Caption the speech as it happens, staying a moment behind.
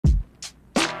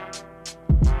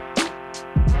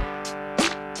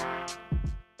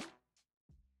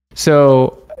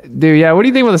So, dude, yeah, what do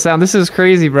you think about the sound? This is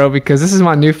crazy, bro, because this is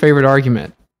my new favorite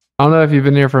argument. I don't know if you've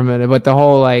been here for a minute, but the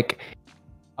whole like,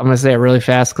 I'm gonna say it really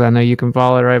fast because I know you can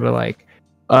follow it, right? But like,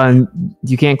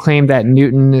 you can't claim that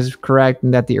Newton is correct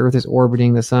and that the Earth is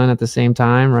orbiting the sun at the same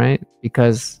time, right?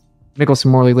 Because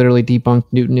Michelson-Morley literally debunked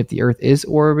Newton if the Earth is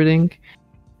orbiting.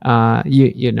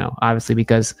 You know, obviously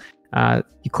because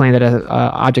you claim that an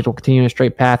object will continue in a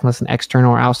straight path unless an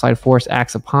external or outside force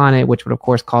acts upon it, which would of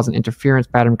course cause an interference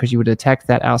pattern because you would detect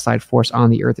that outside force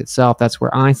on the Earth itself. That's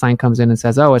where Einstein comes in and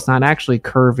says, oh, it's not actually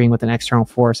curving with an external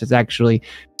force. It's actually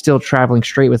still traveling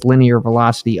straight with linear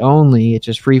velocity only. It's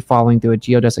just free falling through a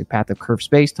geodesic path of curved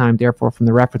space-time. Therefore, from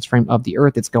the reference frame of the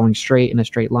Earth, it's going straight in a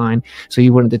straight line. So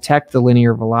you wouldn't detect the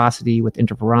linear velocity with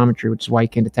interferometry, which is why you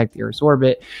can detect the Earth's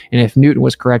orbit. And if Newton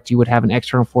was correct, you would have an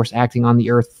external force acting on the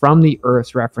Earth from the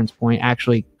Earth's reference point,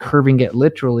 actually curving it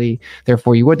literally.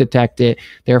 Therefore, you would detect it.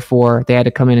 Therefore, they had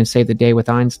to come in and save the day with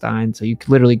Einstein. So you could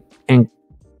literally and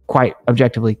quite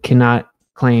objectively cannot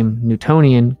claim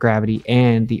Newtonian gravity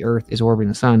and the Earth is orbiting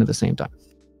the sun at the same time.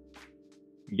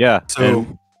 Yeah. So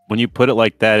when you put it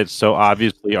like that, it's so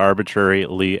obviously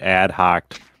arbitrarily ad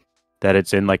hoc that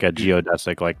it's in like a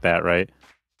geodesic like that, right?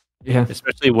 Yeah.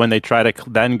 Especially when they try to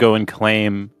then go and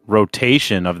claim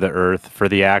rotation of the Earth for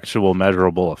the actual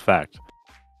measurable effect.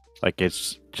 Like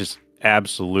it's just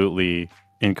absolutely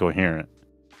incoherent.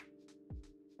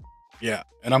 Yeah,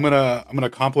 and I'm gonna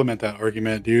compliment that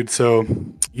argument, dude. So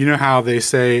you know how they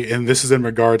say, and this is in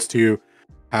regards to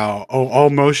how all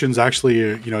motion's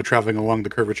actually traveling along the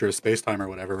curvature of space-time or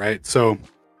whatever, right? So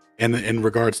in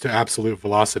regards to absolute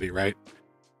velocity, right?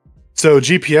 So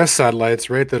GPS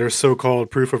satellites, right, that are so-called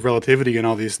proof of relativity and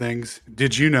all these things.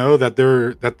 Did you know that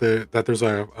there's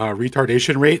a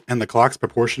retardation rate and the clock's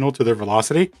proportional to their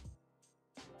velocity?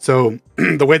 So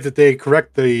the way that they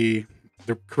correct the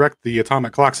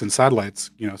atomic clocks in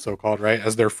satellites, so-called, right,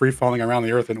 as they're free falling around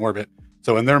the Earth in orbit.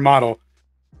 So in their model,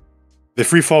 the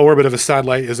free fall orbit of a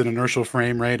satellite is an inertial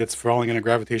frame, right? It's falling in a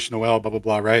gravitational well, blah blah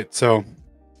blah, right? So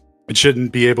it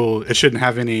shouldn't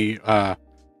have any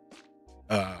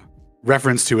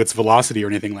reference to its velocity or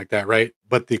anything like that, right?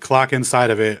 But the clock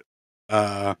inside of it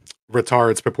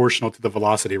retards proportional to the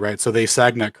velocity, right? So they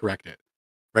Sagnac correct it,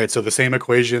 right? So the same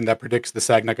equation that predicts the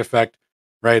Sagnac effect,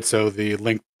 right? So the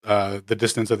length, the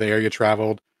distance of the area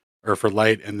traveled, or for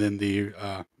light, and then the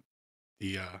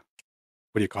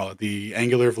what do you call it? The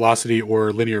angular velocity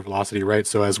or linear velocity, right?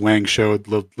 So as Wang showed,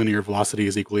 linear velocity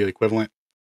is equally equivalent.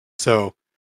 So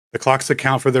the clocks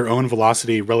account for their own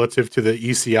velocity relative to the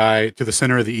ECI, to the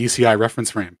center of the ECI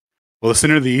reference frame. Well, the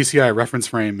center of the ECI reference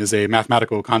frame is a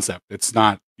mathematical concept. It's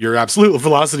not, your absolute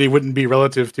velocity wouldn't be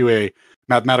relative to a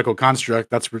mathematical construct.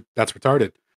 That's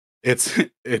retarded.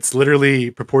 It's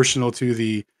literally proportional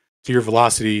to your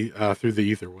velocity through the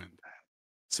ether wind.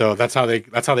 So that's how they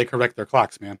correct their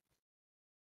clocks, man.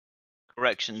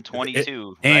 Correction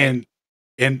 22. And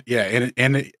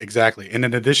exactly. And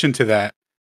in addition to that,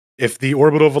 if the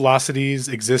orbital velocities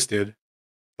existed,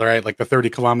 right, like the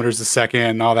 30 kilometers a second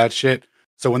and all that shit.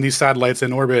 So when these satellites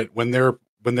in orbit, when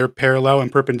they're parallel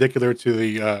and perpendicular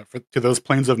to to those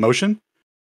planes of motion,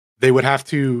 they would have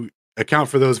to account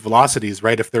for those velocities,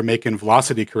 right? If they're making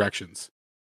velocity corrections.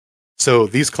 So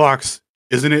these clocks,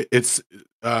 it's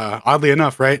oddly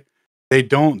enough, right? They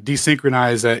don't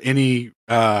desynchronize at any,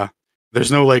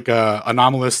 there's no like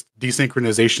anomalous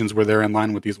desynchronizations where they're in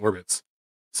line with these orbits.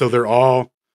 So they're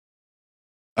all,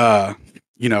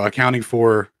 accounting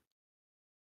for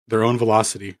their own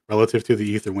velocity relative to the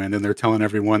ether wind. And they're telling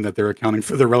everyone that they're accounting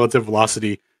for the relative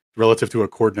velocity relative to a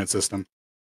coordinate system.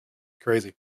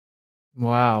 Crazy.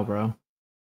 Wow, bro.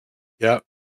 Yep.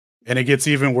 And it gets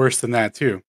even worse than that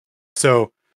too.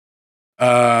 So,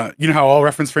 you know how all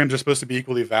reference frames are supposed to be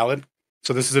equally valid?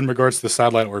 So this is in regards to the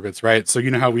satellite orbits, right? So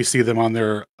you know how we see them on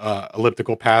their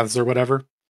elliptical paths or whatever,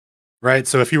 right?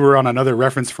 So if you were on another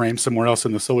reference frame somewhere else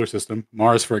in the solar system,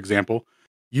 Mars, for example,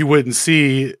 you wouldn't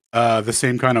see the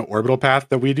same kind of orbital path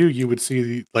that we do. You would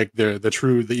see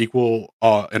the equal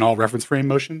in all reference frame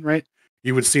motion, right?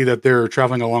 You would see that they're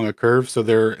traveling along a curve. So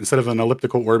they're, instead of an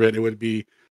elliptical orbit, it would be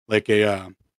like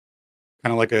a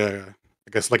kind of like a,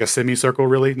 I guess like a semicircle,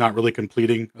 really, not really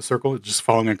completing a circle, just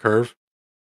following a curve,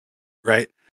 right?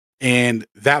 And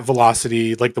that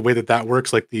velocity, like the way that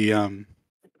works, like the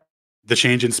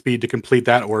change in speed to complete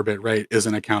that orbit, right,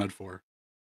 isn't accounted for,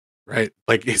 right?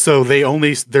 Like, so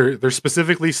they're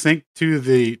specifically synced to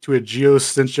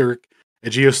a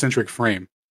geocentric frame,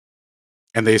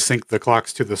 and they sync the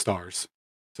clocks to the stars.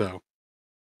 So,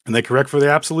 and they correct for the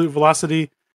absolute velocity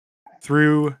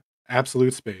through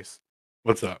absolute space.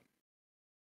 What's up?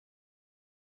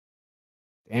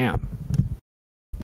 Damn.